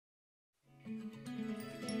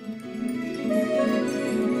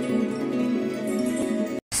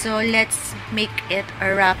So, let's make it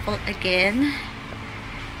a raffle again.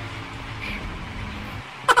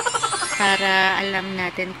 Para alam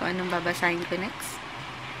natin kung anong babasahin ko next.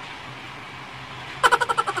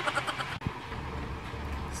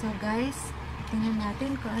 So, guys, tingnan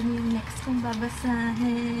natin kung ano yung next kong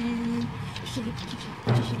babasahin. Shake, shake,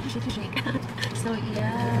 shake, shake, shake. So,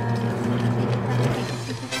 yeah.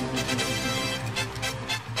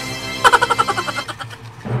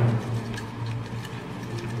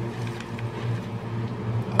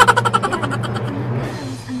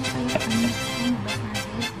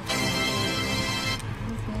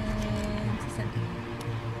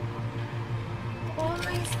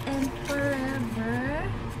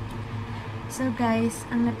 So guys,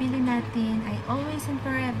 ang napili natin ay Always and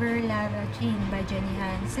Forever, Lara Jean by Jenny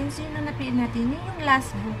Han. Since yun ang napili natin, yun yung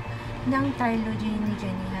last book ng Trilogy ni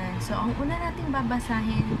Jenny Han. So, ang una nating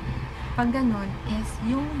babasahin pag ganun is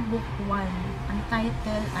yung book 1. Ang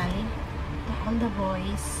title ay To All the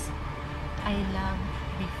Boys I Loved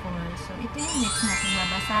Before. So, ito yung next nating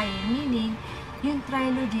babasahin. Meaning, yung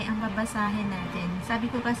Trilogy ang babasahin natin. Sabi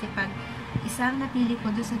ko kasi pag isang napili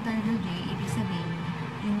ko doon sa Trilogy, ibig sabihin,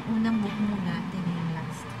 yung unang book muna, then yung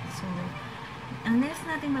last. So, ang next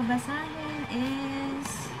natin mabasahin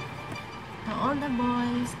is To All the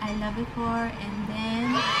Boys I Loved Before, and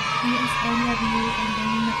then P.S. I Love You, and then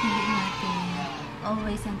yung napili natin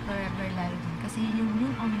Always and Forever, Lara Jean. Kasi yung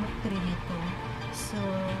ang book 3 nito. So,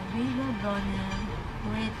 we will gonna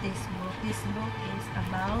read this book. This book is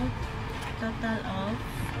about total of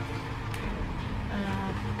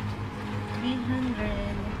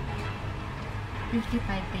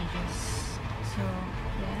 355 pages. So,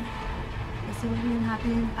 yeah. So, what will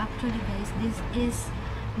happen, actually guys, this is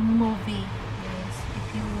movie. Yes.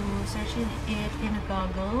 If you search it in a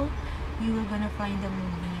Google, you will gonna find the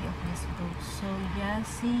movie of this book. So, yeah,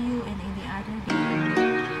 see you in any other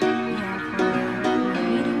video. Yeah, for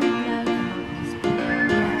reading the blog about this book.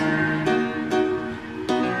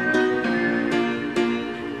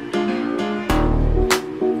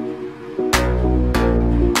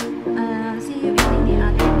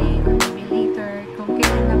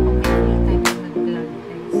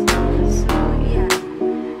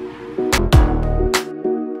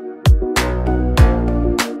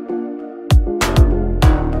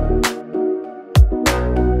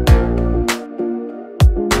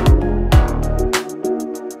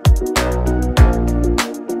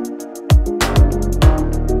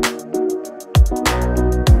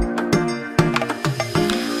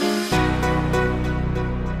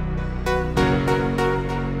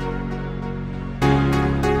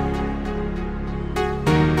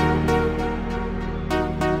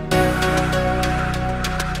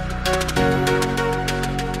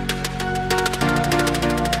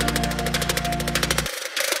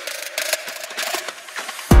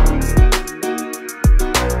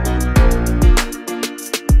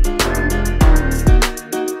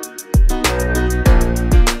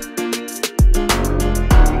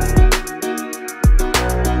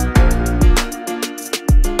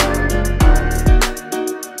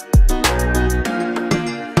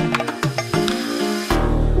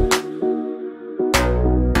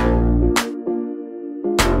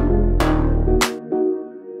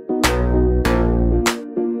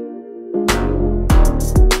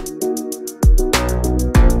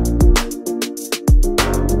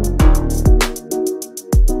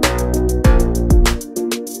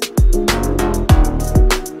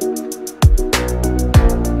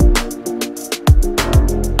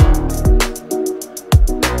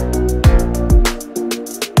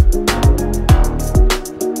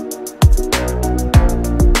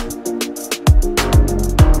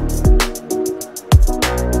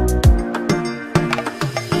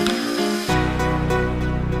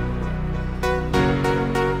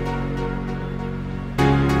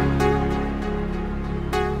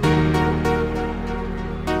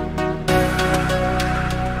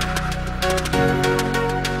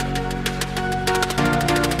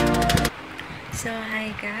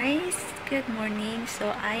 Good morning.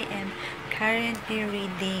 So I am currently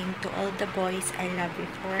reading To All the Boys I Loved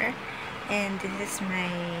Before, and this is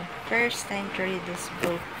my first time to read this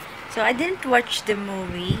book. So I didn't watch the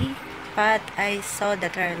movie, but I saw the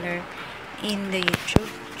trailer in the YouTube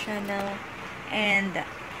channel, and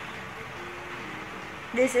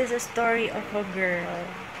this is a story of a girl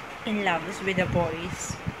in love with the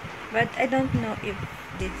boys, but I don't know if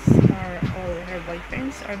these are all her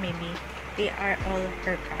boyfriends or maybe they are all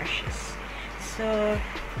her crushes. So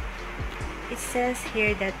it says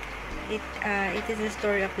here that it is a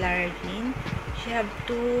story of Lara Jean. She have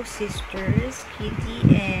two sisters, Kitty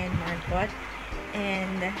and Margot,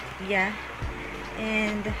 and yeah,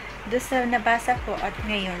 And doon sa nabasa ko at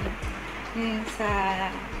ngayon, yung sa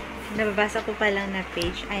nababasa ko pa lang na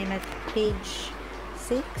page, I'm at page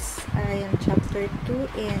 6, yung chapter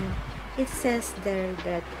 2, and it says there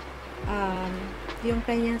that yung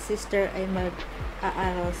kanyang sister ay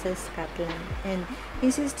mag-aaral sa Scotland, and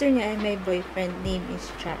yung sister niya ay may boyfriend, name is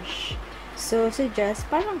Josh. So si Josh,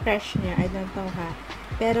 parang crush niya, I don't know ha,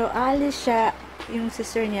 pero aalis siya, yung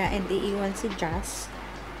sister niya, and iiwan si Josh,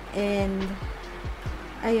 and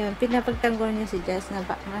ayun, pinapagtanggol niya si Jess na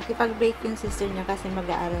makipag-break yung sister niya kasi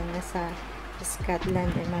mag-aaral na sa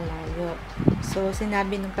Scotland ay malayo. So,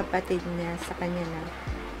 sinabi ng kapatid niya sa kanya na,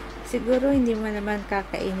 siguro hindi mo naman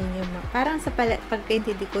kakainin yung parang sa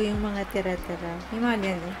pagkaintindi ko yung mga tira-tira. Yung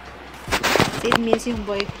mga gano'n. So, it means yung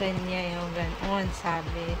boyfriend niya yung gano'n,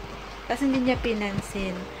 sabi. Kasi hindi niya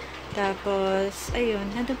pinansin. Tapos, ayun,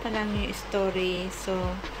 nandun pa lang yung story. So,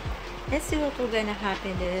 let's see what will gonna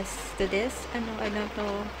happen to this. I don't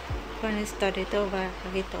know kung ano story to.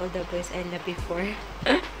 Bakit all the boys I love before.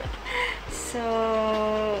 So,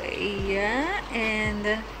 yeah. And,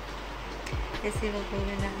 let's see what will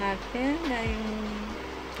gonna happen. I'm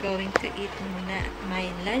going to eat muna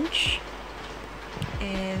my lunch.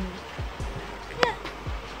 And, yeah.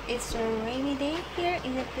 It's a rainy day here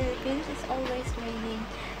in the Philippines. It's always raining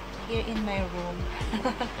here in my room.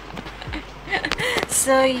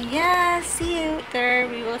 So yeah, see you later.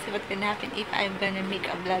 We will see what's gonna happen if I'm gonna make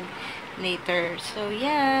a vlog later. So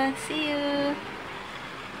yeah, see you.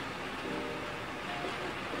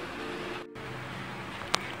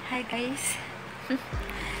 Hi guys.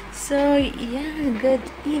 So yeah, good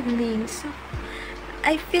evening. So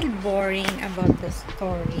I feel boring about the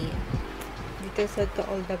story dito sa To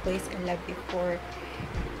All the Boys I Loved Before,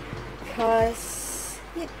 because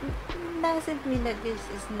it doesn't mean that this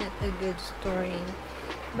is not a good story,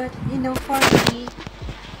 but you know, for me,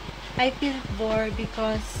 I feel bored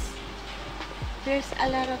because there's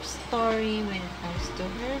a lot of story when it comes to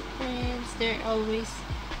her friends. They're always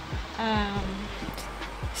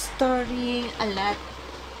storying a lot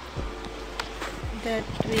that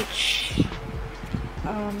which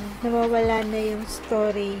nawawala na yung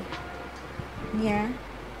story niya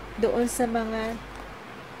doon sa mga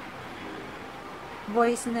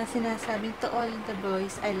boys na sinasabing to all the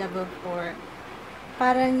boys I love before.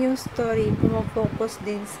 Parang yung story pumafocus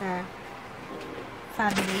din sa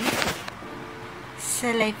family,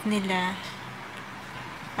 sa life nila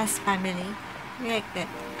as family, like that,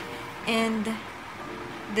 and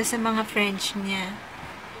do sa mga friends niya.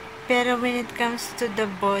 Pero when it comes to the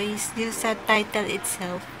boys, yung sa title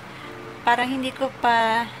itself, parang hindi ko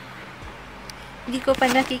pa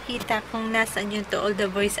nakikita kung nasaan yung To All the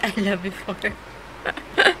Boys I Love Before.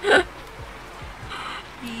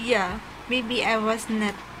 Yeah, maybe I was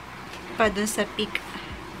not pa dun sa peak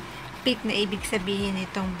na ibig sabihin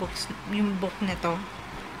nitong yung book na to.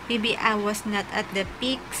 Maybe I was not at the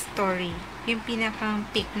peak story, yung pinakang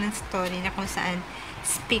peak ng story na kung saan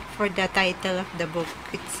speak for the title of the book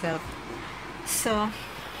itself. So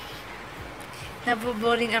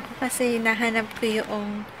naboboring ako kasi nahanap ko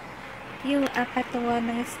yung akatuwa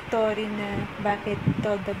ng story na bakit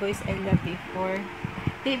To All the Boys I Love Before.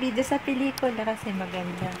 Maybe doon sa pelikula kasi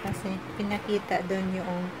maganda kasi pinakita doon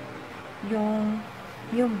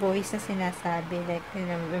yung boys na sinasabi, like, you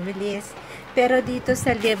know, mabilis. Pero dito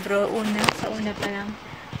sa libro, sa una pa lang,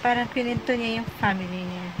 parang pinento niya yung family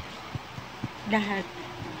niya. Lahat.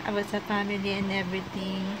 About sa family and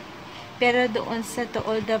everything. Pero doon sa To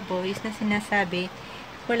All the Boys na sinasabi,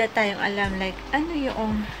 wala tayong alam, like, ano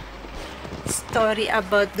yung story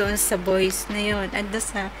about doon sa boys na yun. And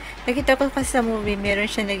doon nakita ko kasi sa movie, meron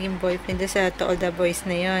siya naging boyfriend doon sa To All the Boys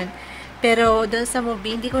na yun. Pero doon sa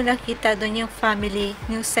movie, hindi ko nakita doon yung family,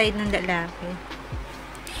 yung side ng lalaki.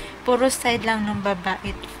 Puro side lang ng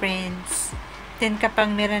babae at friends. Then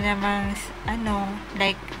kapag meron namang,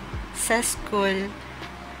 like, sa school,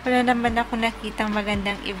 wala naman ako nakitang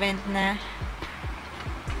magandang event na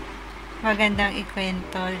magandang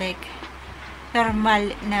ikwento, like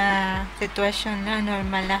normal na sitwasyon na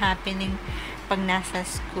normal na happening pag nasa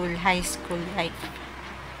school, high school life.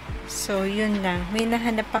 So yun lang, may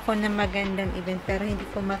nahanap ako na magandang event pero hindi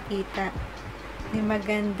ko makita yung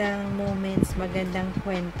magandang moments, magandang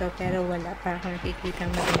kwento, pero wala pa akong nakikita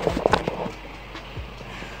magandang kwento.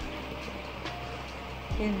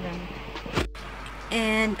 Yun lang.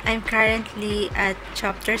 And I'm currently at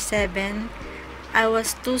chapter 7. I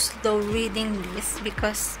was too slow reading this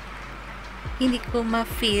because hindi ko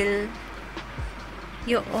ma-feel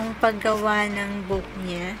yung paggawa ng book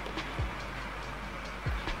niya.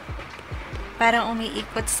 Parang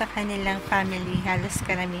umiikot sa kanilang family, halos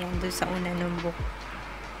karamihan doon sa una ng book.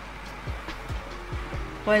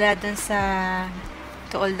 wala dun sa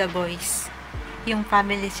To All the Boys. Yung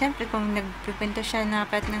family, syempre kung nagpikwento siya na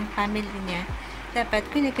dapat ng family niya, dapat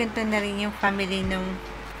kunikwento na rin yung family ng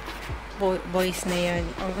boys na yun.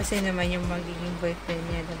 O kasi naman yung magiging boyfriend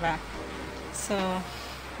niya, diba? So,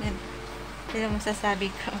 yan. Yan ang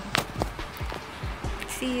masasabi ko.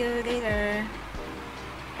 See you later.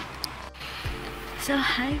 So,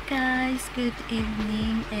 hi guys! Good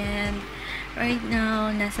evening, and right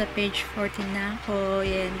now, nasa page 14 na ako.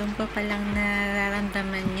 Yan, doon ko palang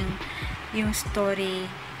nararamdaman yung story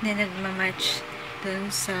na nagmamatch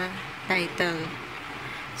doon sa title.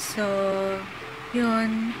 So,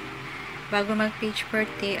 yun, bago mag page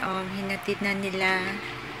 40, hinatid na nila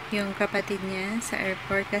yung kapatid niya sa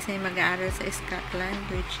airport kasi mag-aaral sa Scotland,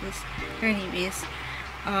 which is, her name is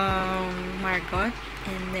Margot,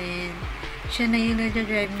 and then siya na yung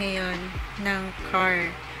nag-drive ngayon ng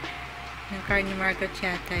car ni Margot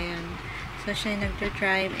yata yun. So siya yung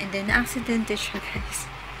nag-drive, and then na-aksidente siya, guys.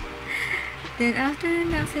 Then after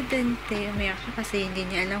na-aksidente, umiyak siya kasi hindi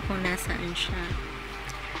niya alam kung nasaan siya.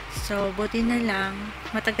 So buti na lang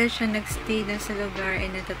matagal siya nag-stay dun sa lugar,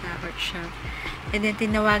 and natatakot siya, and then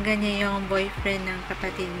tinawagan niya yung boyfriend ng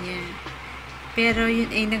kapatid niya. Pero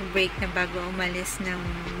yun ay nag-break na bago umalis ng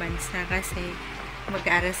bansa kasi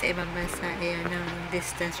mag-aaral sa ibang bansa. Ayan, ng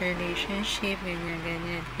distance relationship,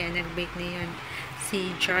 ganyan. Kaya nag-break na yun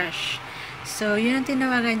si Josh. So, yun ang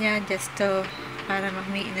tinawagan niya just to, para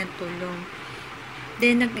magmingi ng tulong.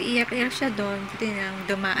 Then, nag-iyak-iyak siya doon. Then,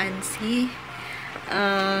 dumaan si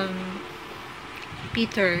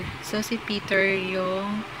Peter. So, si Peter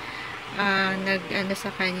yung nag-ano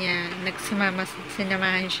sa kanya,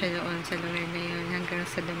 sinamahan siya doon sa lugar na yun hanggang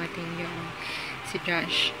sa dumating yung si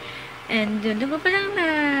Josh. And doon ko palang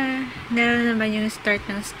naman yung start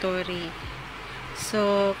ng story.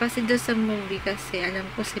 So, kasi doon sa movie kasi alam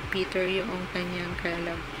ko si Peter yung kanyang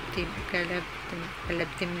kalab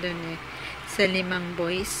team doon sa 5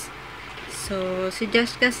 boys. So, si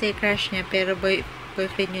Josh kasi crush niya, pero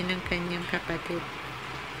boyfriend yun ng kanyang kapatid.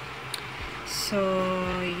 So,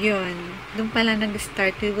 yun. Doon pala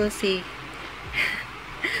nag-start. We will see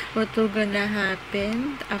what will gonna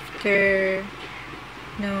happen after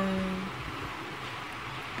nung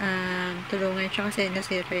tulungan siya kasi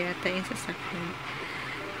nasira yata yung sasakyan.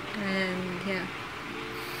 And, yeah.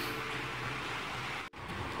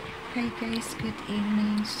 Hi guys, good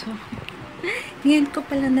evening. So, ngayon ko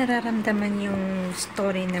pala nararamdaman yung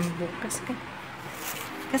story ng book.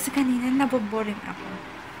 Kasi kanina naboboring ako.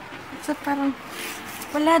 So, parang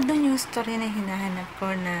wala doon yung story na hinahanap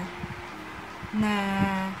ko na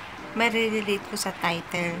marirelate ko sa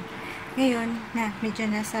title. Ngayon, medyo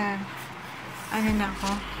nasa na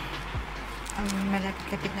ako,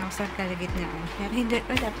 malapit-lapit na ako sa kalagitnaan. Pero hindi,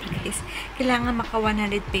 wala pa guys. Kailangan maka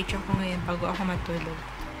 100 page ako ngayon bago ako matulog.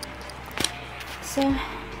 So,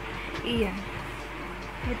 iyan.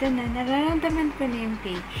 Ito na, nararamdaman ko na yung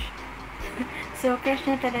page. So, crush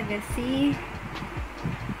na talaga si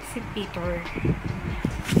Peter.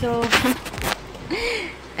 So,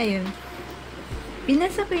 ayun.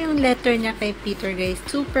 Binasa ko yung letter niya kay Peter, guys.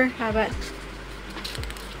 Super haba.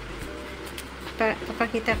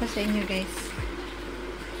 Papakita ko sa inyo, guys.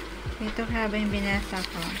 Ito haba yung binasa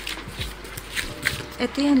ko.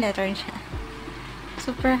 Ito yung letter niya.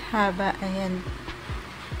 Super haba. Ayan.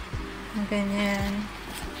 Ganyan.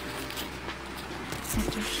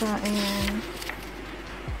 Ito siya. Ayan.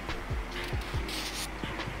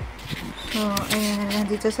 So, ayan,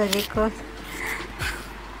 nandito sa likod.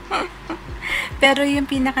 Pero yung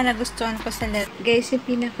pinaka nagustuhan ko sa letter, guys, yung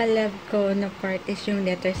pinaka love ko na part is yung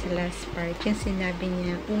letter sa last part. Yung sinabi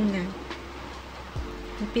niya, una,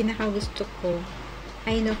 yung pinaka gusto ko,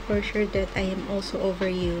 I know for sure that I am also over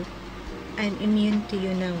you. I'm immune to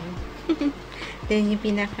you now. Then, yung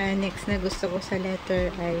pinaka next na gusto ko sa letter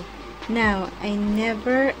ay, now, I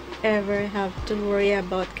never ever have to worry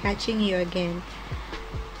about catching you again.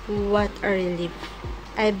 What a relief.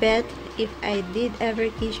 I bet if I did ever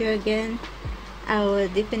kiss you again, I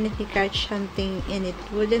would definitely catch something, and it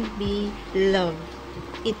wouldn't be love.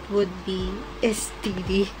 It would be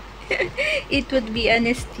STD. It would be an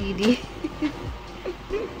STD.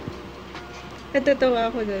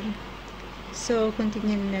 Natatawa ako dun. So,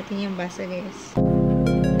 continue natin yung basa, guys.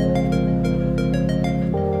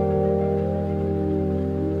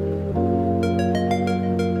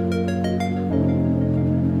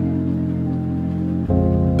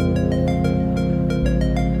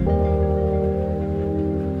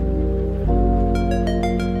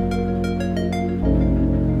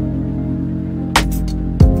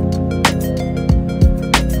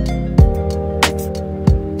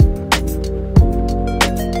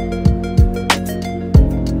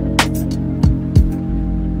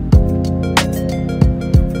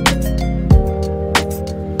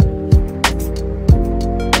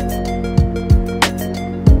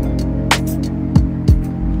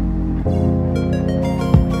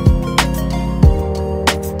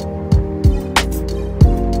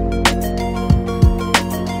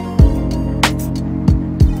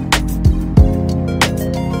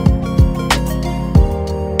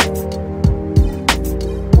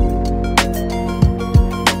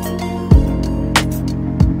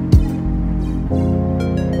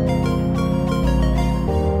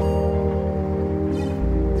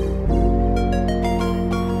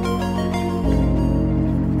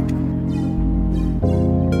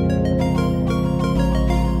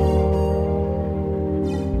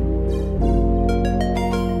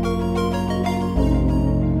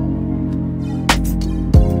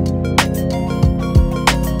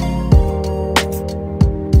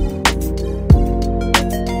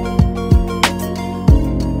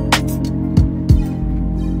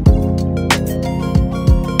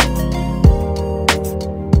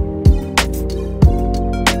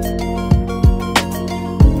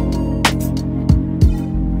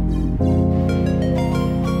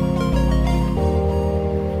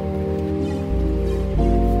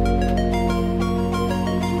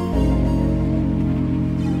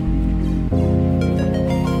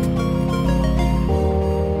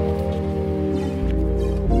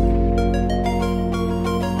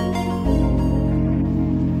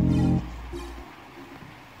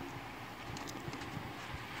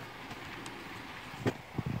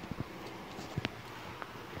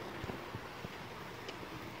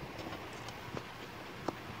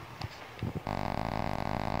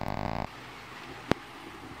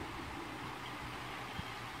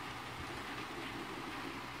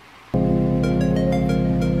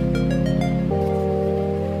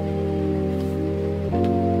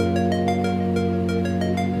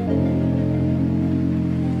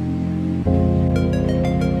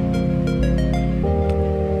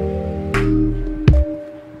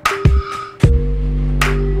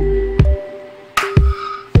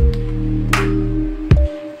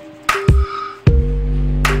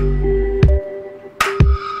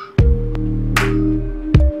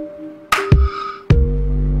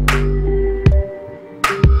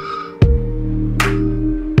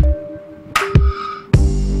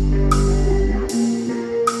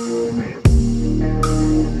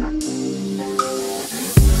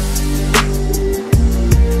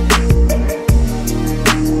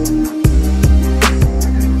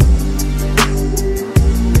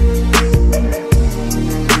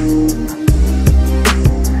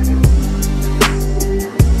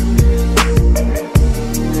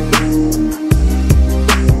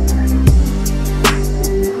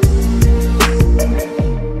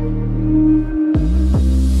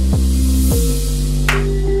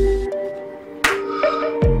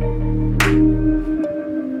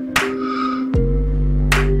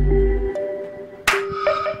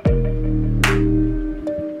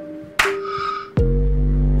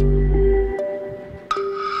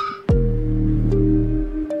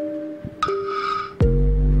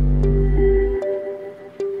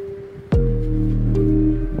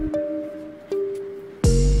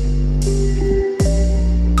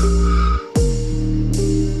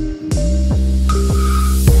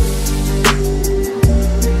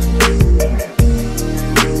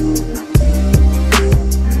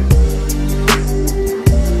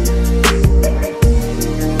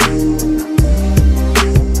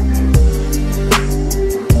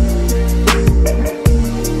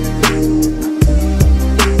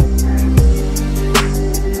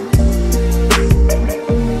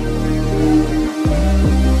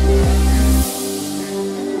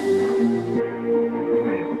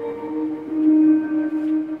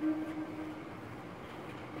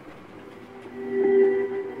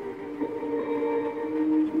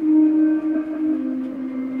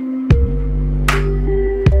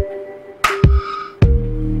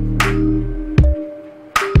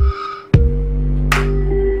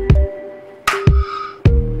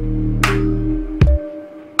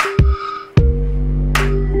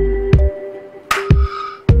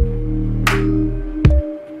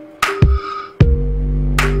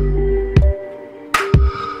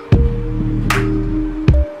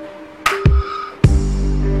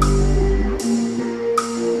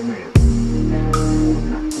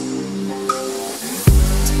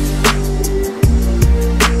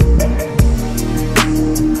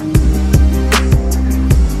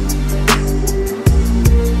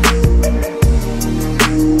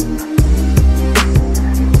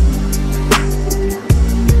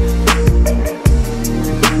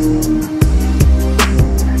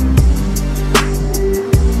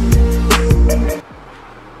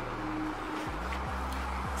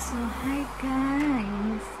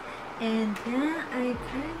 And yeah, I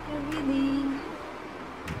currently reading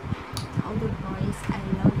All the Boys I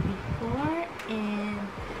Loved Before, and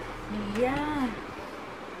yeah,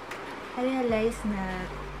 I realized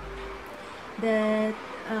that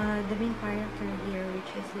the main character here,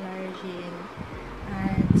 which is Largin,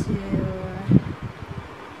 to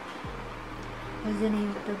what's the name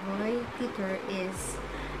of the boy? Peter is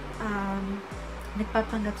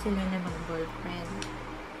nagpapanggap sila na mag-boyfriend.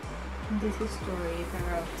 This is story,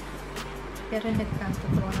 pero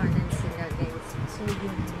nagkatotohanan sila, guys. So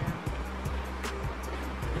yun na.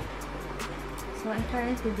 So I'm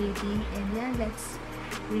currently reading, and yeah, let's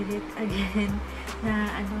read it again.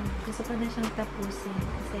 Na gusto ko na siyang tapusin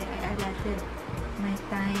kasi I allotted my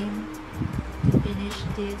time to finish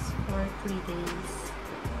this for 3 days,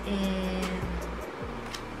 and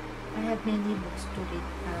I have many books to read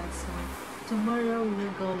so tomorrow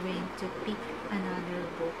we're going to pick another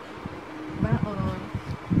book o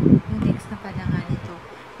yung next na pala nga nito,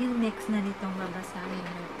 yung next na nitong babasahin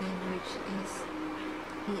natin, which is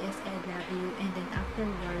P.S. I Love You, and then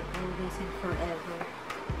afterward Always and Forever.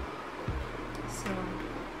 So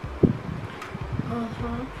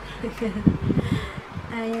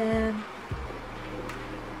I am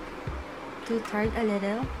too tired a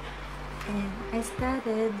little, and I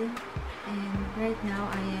started, and right now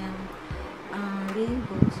I am reading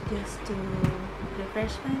books just to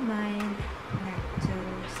refresh my mind, not to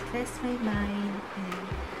stress my mind, and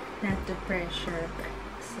not to pressure.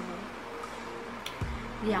 So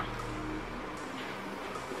yeah,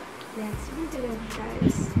 let's read it,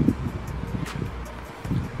 guys.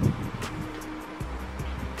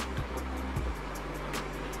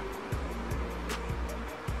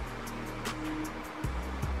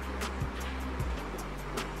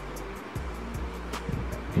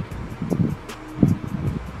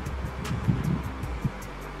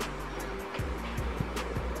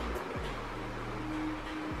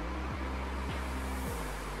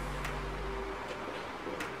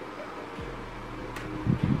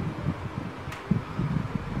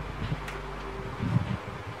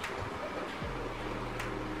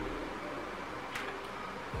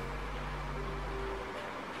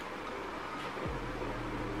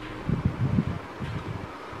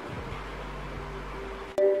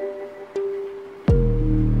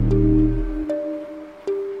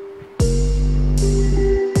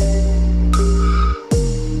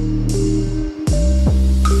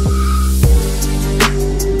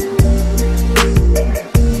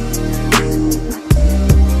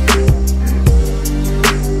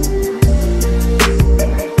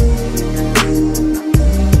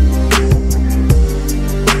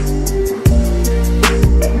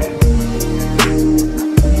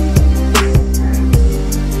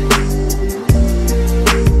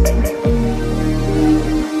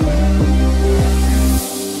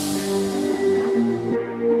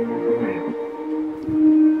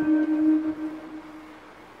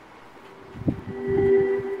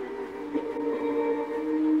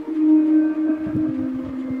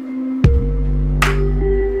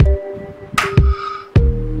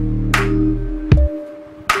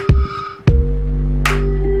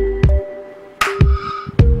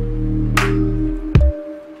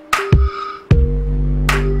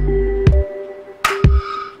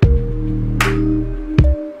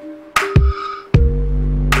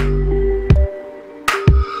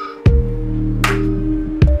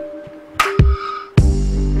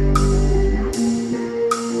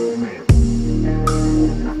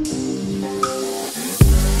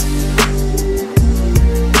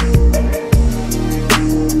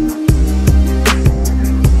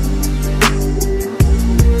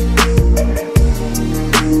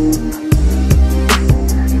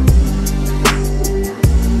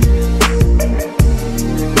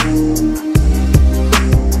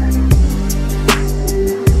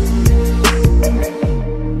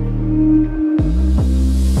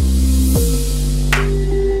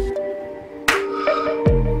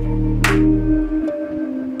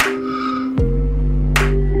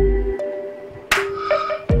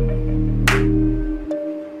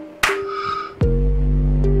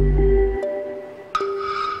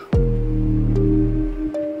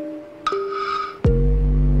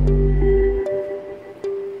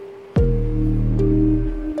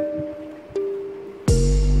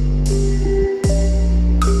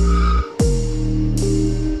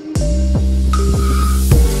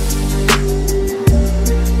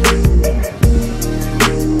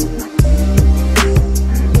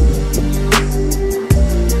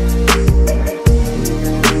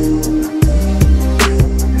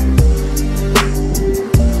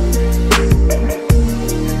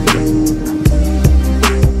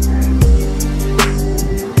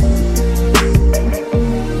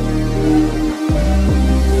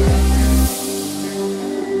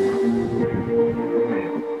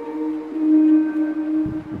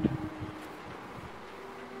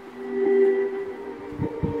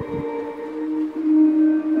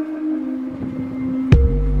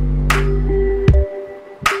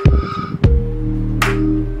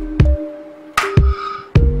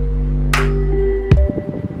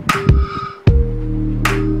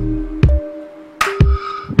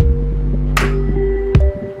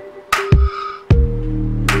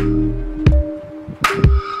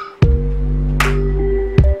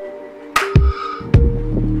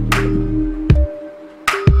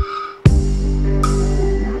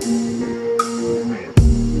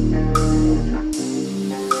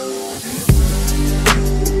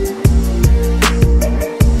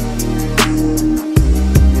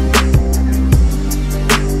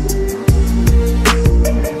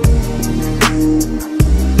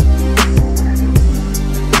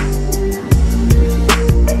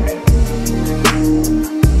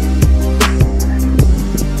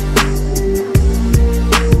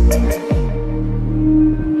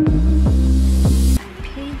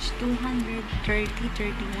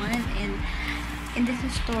 31. And in this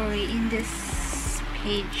story, in this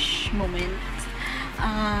page moment,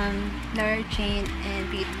 Lara Jane and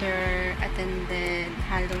Peter attended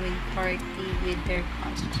Halloween party with their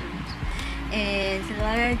costumes, and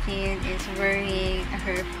Lara Jane is wearing a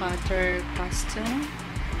Harry Potter costume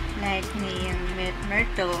like me and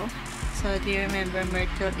Myrtle. So do you remember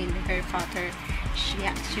Myrtle in Harry Potter?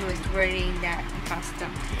 She was wearing that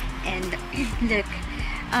costume. And look,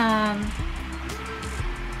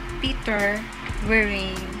 Peter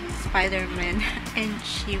wearing Spider-Man, and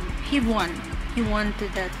he won to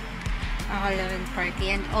that Halloween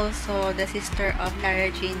party. And also the sister of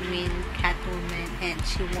Lara Jane win Catwoman, and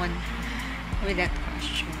she won with that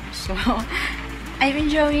costume. So I'm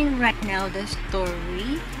enjoying right now the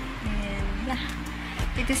story, and yeah,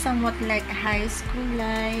 it is somewhat like a high school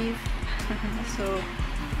life. So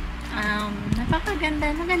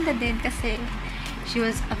maganda din kasi she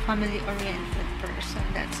was a family-oriented person.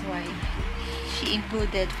 That's why she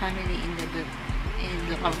included family in the book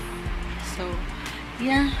and love. So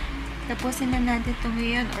yeah, tapusin na natin ito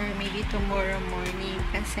ngayon or maybe tomorrow morning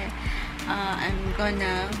kasi I'm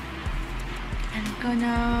gonna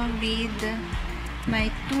read my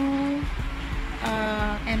 2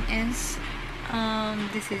 MS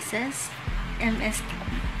diseases, MS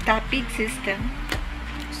topic system.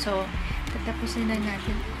 So tatapusin na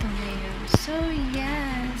natin ito ngayon. So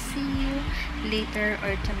yeah, see you later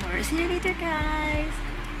or tomorrow. See you later, guys.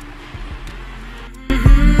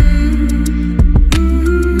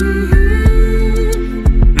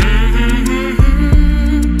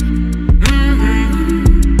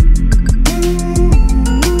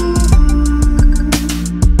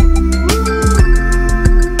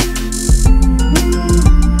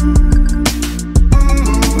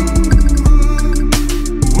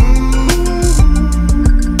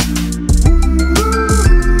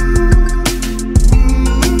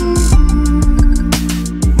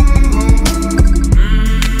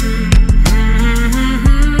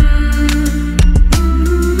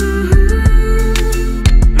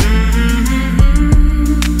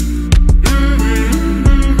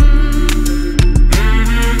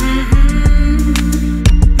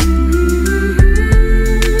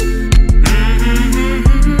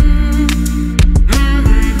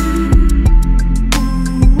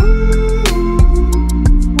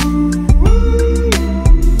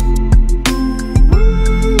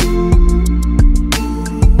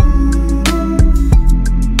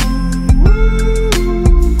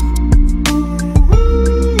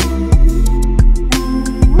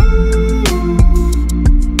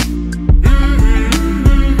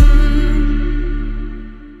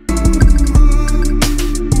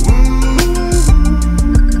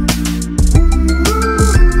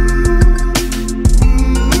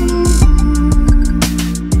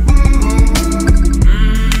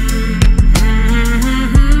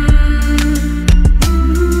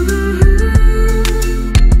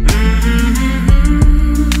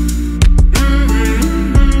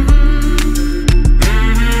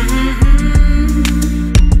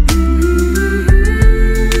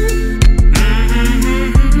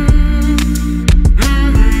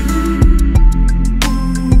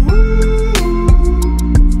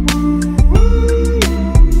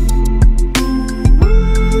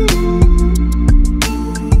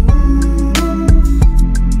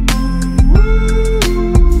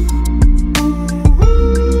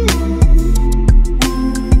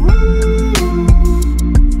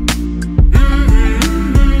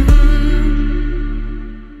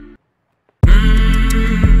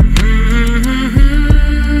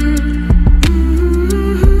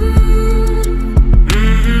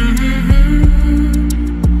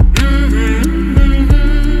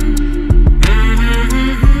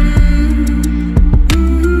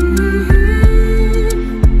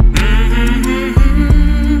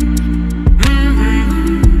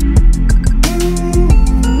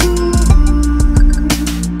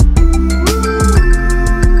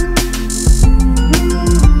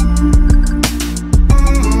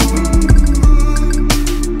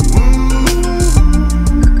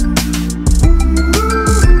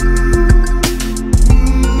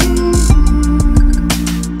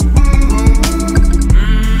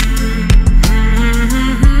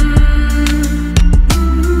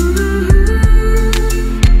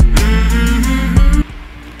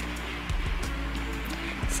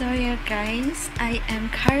 guys, I am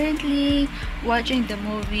currently watching the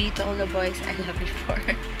movie To All the Boys I Loved Before.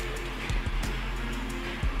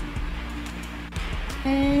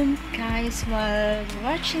 And guys, while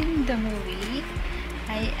watching the movie,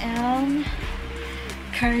 I am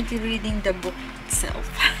currently reading the book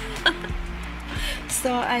itself.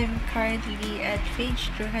 So I'm currently at page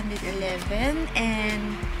 211,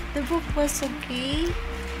 and the book was okay.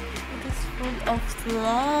 It is full of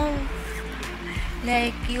love,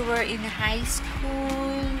 like you were in high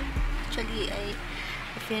school. Actually, I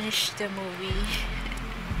finished the movie.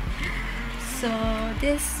 So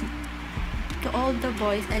this, To All the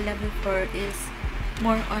Boys I Love You For, is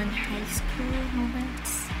more on high school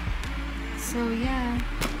moments. So yeah,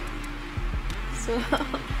 so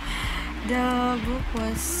the book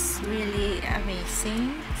was really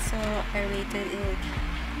amazing. So I rated it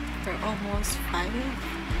for almost 5,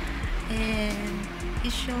 and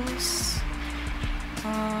it shows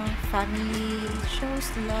family, shows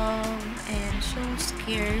love, and shows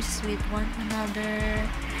cares with one another,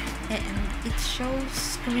 and it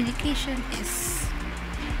shows communication is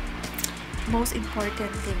most important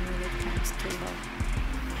thing when it comes to love.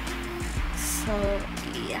 So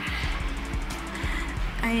yeah,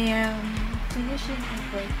 I am finishing it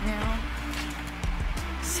right now.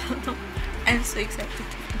 So I'm so excited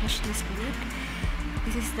to finish this book.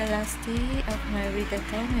 This is the last day of my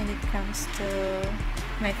readathon when it comes to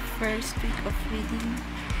my first week of reading.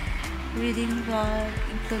 Reading vlog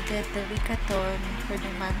included the weekathon for the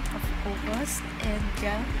month of August, and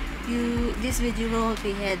yeah, this video will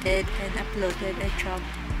be edited and uploaded and dropped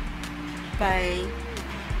by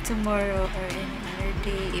tomorrow or any other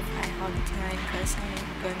day if I have time, because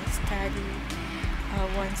I'm gonna study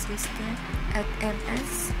one system at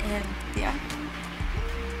MS, and yeah,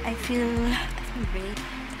 I feel great.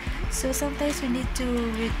 So sometimes we need to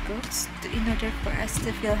read books in order for us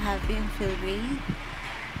to feel happy and feel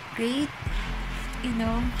great, you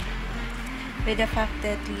know, with the fact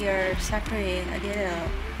that we are suffering a little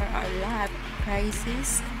or a lot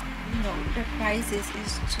crisis. The crisis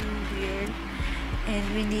is too weird, and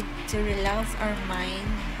we need to relax our mind,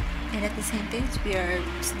 and at the same time we are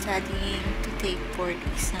studying to take board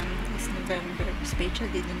exam this November,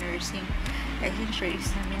 especially the nursing licensure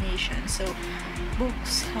examination. So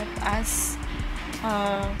books help us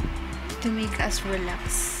to make us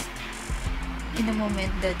relax in the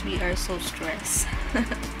moment that we are so stressed.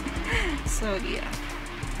 So yeah,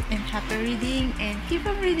 and happy reading, and keep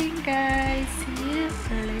on reading, guys. See you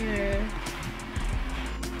later.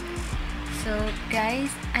 So guys,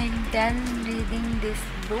 I'm done reading this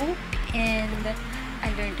book, and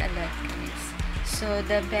I learned a lot, guys. So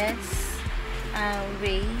the best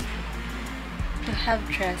way to have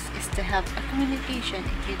trust is to have a communication.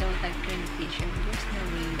 If you don't have communication, there's no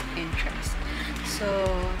way you can trust. So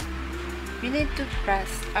we need to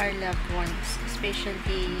trust our loved ones,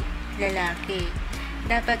 especially lalaki.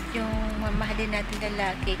 Dapat yung mamahalin natin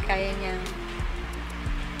lalaki, kaya niya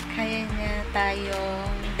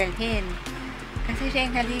tayong dalhin. Kasi siya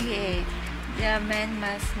yung haligi eh. The man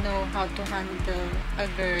must know how to handle a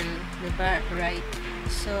girl, diba? Right?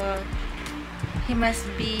 So he must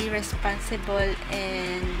be responsible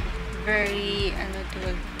and very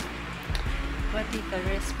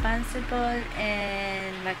responsible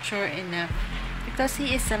and mature enough, because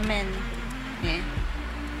he is a man,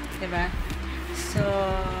 diba? So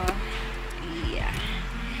yeah,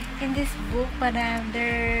 in this book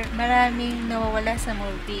maraming nawawala sa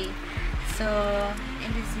movie. So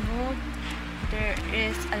in this book there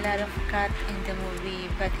is a lot of cut in the movie,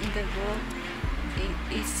 but in the book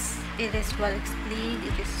it is well explained,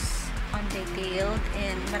 it is undetailed,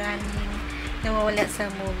 and maraming nawawala sa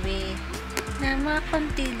movie na mga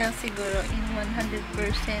konti lang siguro. In 100%,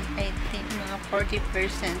 I think mga 40%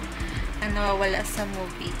 ang nawawala sa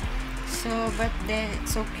movie. So but then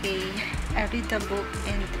it's okay, I read the book,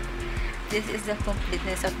 and this is the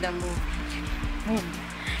completeness of the movie.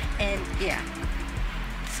 And yeah,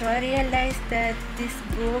 so I realized that this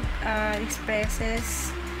book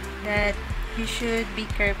expresses that you should be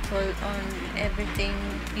careful on everything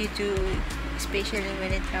you do, especially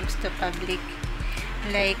when it comes to public,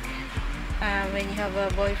 like when you have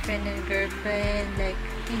a boyfriend and girlfriend, like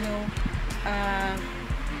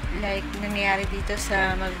like nangyari dito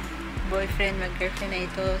sa mag-boyfriend mag-girlfriend na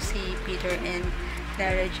ito, si Peter and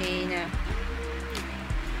Clara Jane.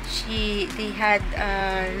 They had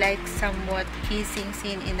like somewhat kissing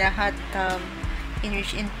scene in the hot tub in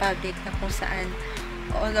public, na kung saan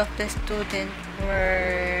all of the students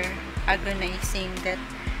were agonizing that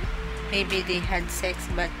maybe they had sex,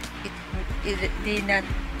 but they didn't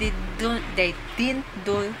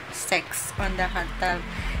do sex on the hot tub.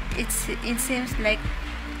 It seems like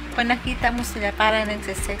pag nakita mo sila parang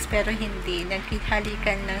nagsisex, pero hindi,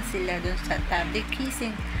 nagkihalikan lang sila dun sa tub. They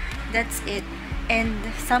kissing, that's it. And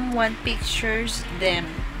someone pictures them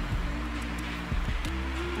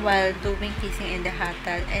while doing kissing in the hot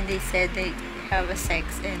tub, and they said they have a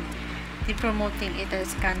sex, and promoting it as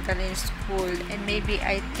scandal in school, and maybe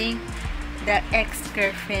I think the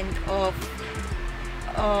ex-girlfriend of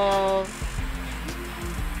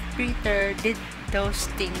Peter did those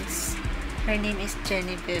things. Her name is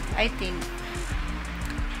Genevieve, I think.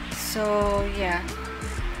 So yeah,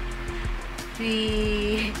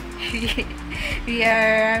 we we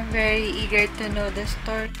are very eager to know the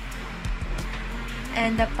story,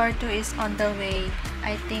 and the part 2 is on the way.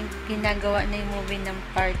 I think ginagawa na yung movie ng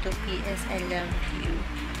part 2, PS I Love You.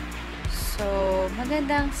 So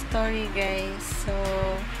magandang story, guys. So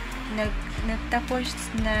nagtapos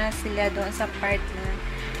na sila doon sa part na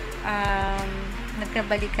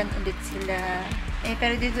nagkabalikan ulit sila.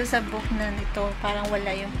 Pero dito sa book na nito, parang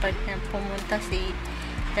wala yung part na pumunta si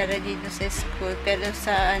Tara dito sa school. Pero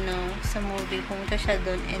sa sa movie, pumunta siya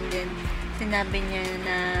doon, and then sinabi niya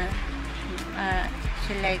na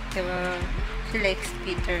she likes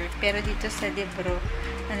Peter. Pero dito sa libro,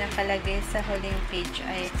 na nakalagay sa huling page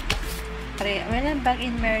ay, when I'm back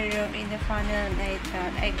in my room in the final night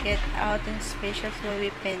out, I get out a special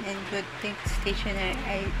flowy pen and good things stationery.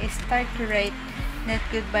 I start to write not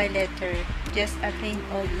goodbye letter, just a plain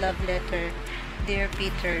old love letter, dear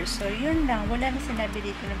Peter. So yun lang, wala na sinabi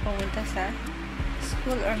dito na pumunta sa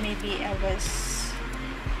school, or maybe I was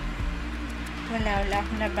wala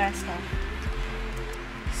akong nabasa.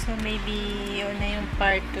 So maybe yun na yung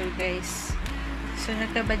part 2, guys. So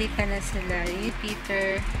nagkabalikan na sila,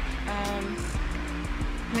 Peter.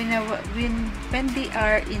 When they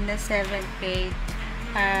are in the 7th grade,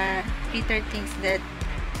 Peter thinks that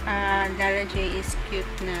Lara J is cute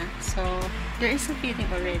na. So there is a feeling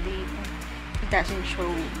already. It doesn't show.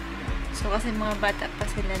 So kasi mga bata pa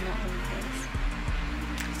sila noon, guys.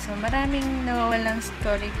 So maraming nawawalang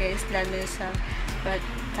story, guys, lalo sa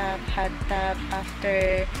bathtub, hot tub.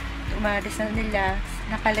 After umalis na nila,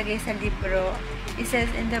 nakalagay sa libro, it says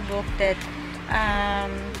in the book that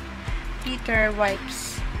Peter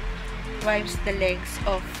wipes the legs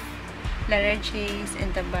of Lara J's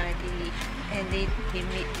and the body, and they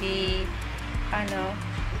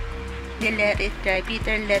let it dry.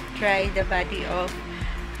 Peter let dry the body of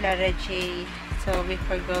Lara J. So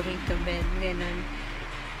before going to bed, ganun.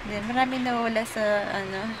 Then marami nawala sa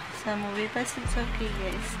sa movie, but it's okay,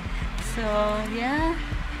 guys. So yeah,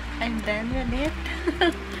 I'm done with it.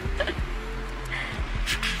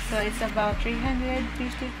 So it's about 355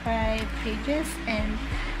 pages, and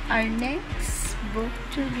our next book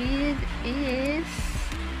to read is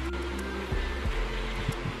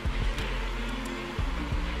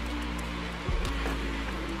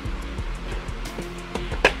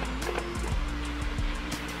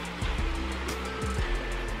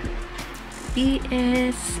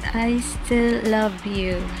P.S. I Still Love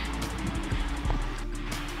You.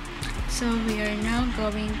 So we are now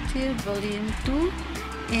going to volume 2,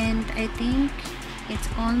 and I think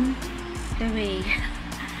it's on the way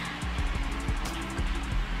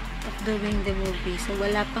of doing the movie. So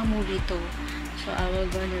wala pang movie to. So I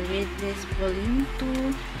will gonna read this volume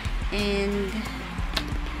 2, and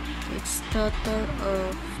it's total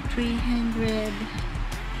of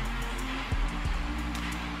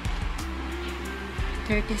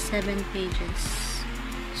 337 pages.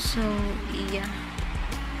 So yeah,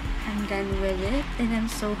 I'm done with it, and I'm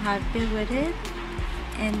so happy with it.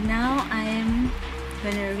 And now I'm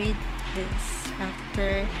gonna read this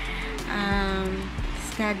after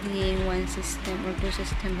studying one system or two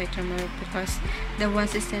system by tomorrow, because the one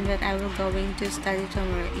system that I will going to study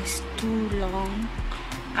tomorrow is too long.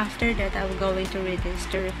 After that, I will going to read this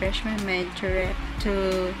to refresh my mind, to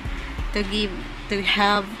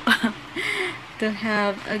have to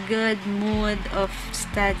have a good mood of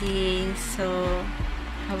studying. So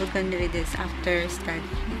I will gonna read this after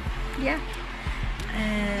studying. Yeah.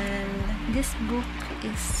 And this book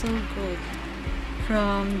is so good,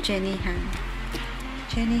 from Jenny Han.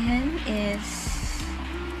 Jenny Han is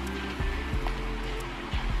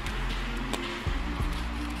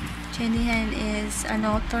an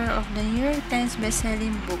author of the New York Times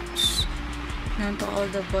best-selling books, known to all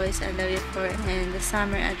the boys I love you for, and the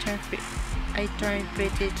Summer I Turned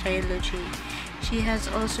Pretty Trilogy. She has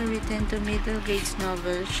also written two middle grades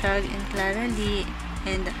novels, Shug and Clara Lee,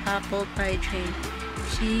 and The Apple Pie Dream.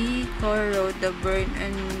 She co-wrote the Burn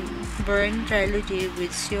Trilogy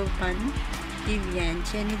with Siobhan Vivian.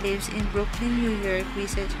 Jenny lives in Brooklyn, New York.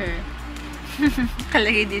 Visit her.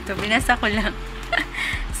 Kalagay dito, binasa ko lang.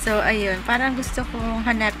 So ayun, parang gusto kong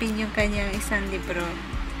hanapin yung kanyang isang libro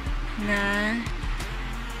na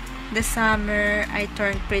The Summer I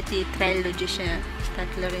Turned Pretty Trilogy siya.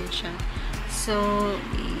 Tatlo rin siya. So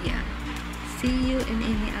yeah, see you in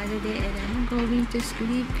any other day, and I'm going to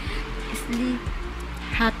sleep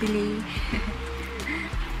happily.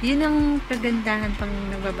 Yun ang kagandahan pang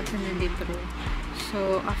nagbabasa ng libro.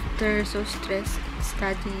 So, after so stressed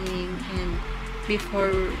studying and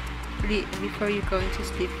before you're going to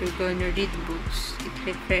sleep, you're going to read books. It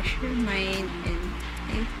refreshes your mind and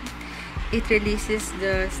it releases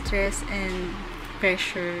the stress and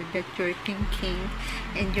pressure that you're thinking,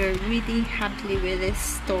 and you're reading happily with this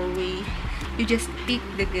story. You just pick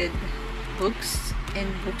the good books and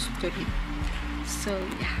books to read. So,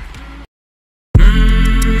 yeah.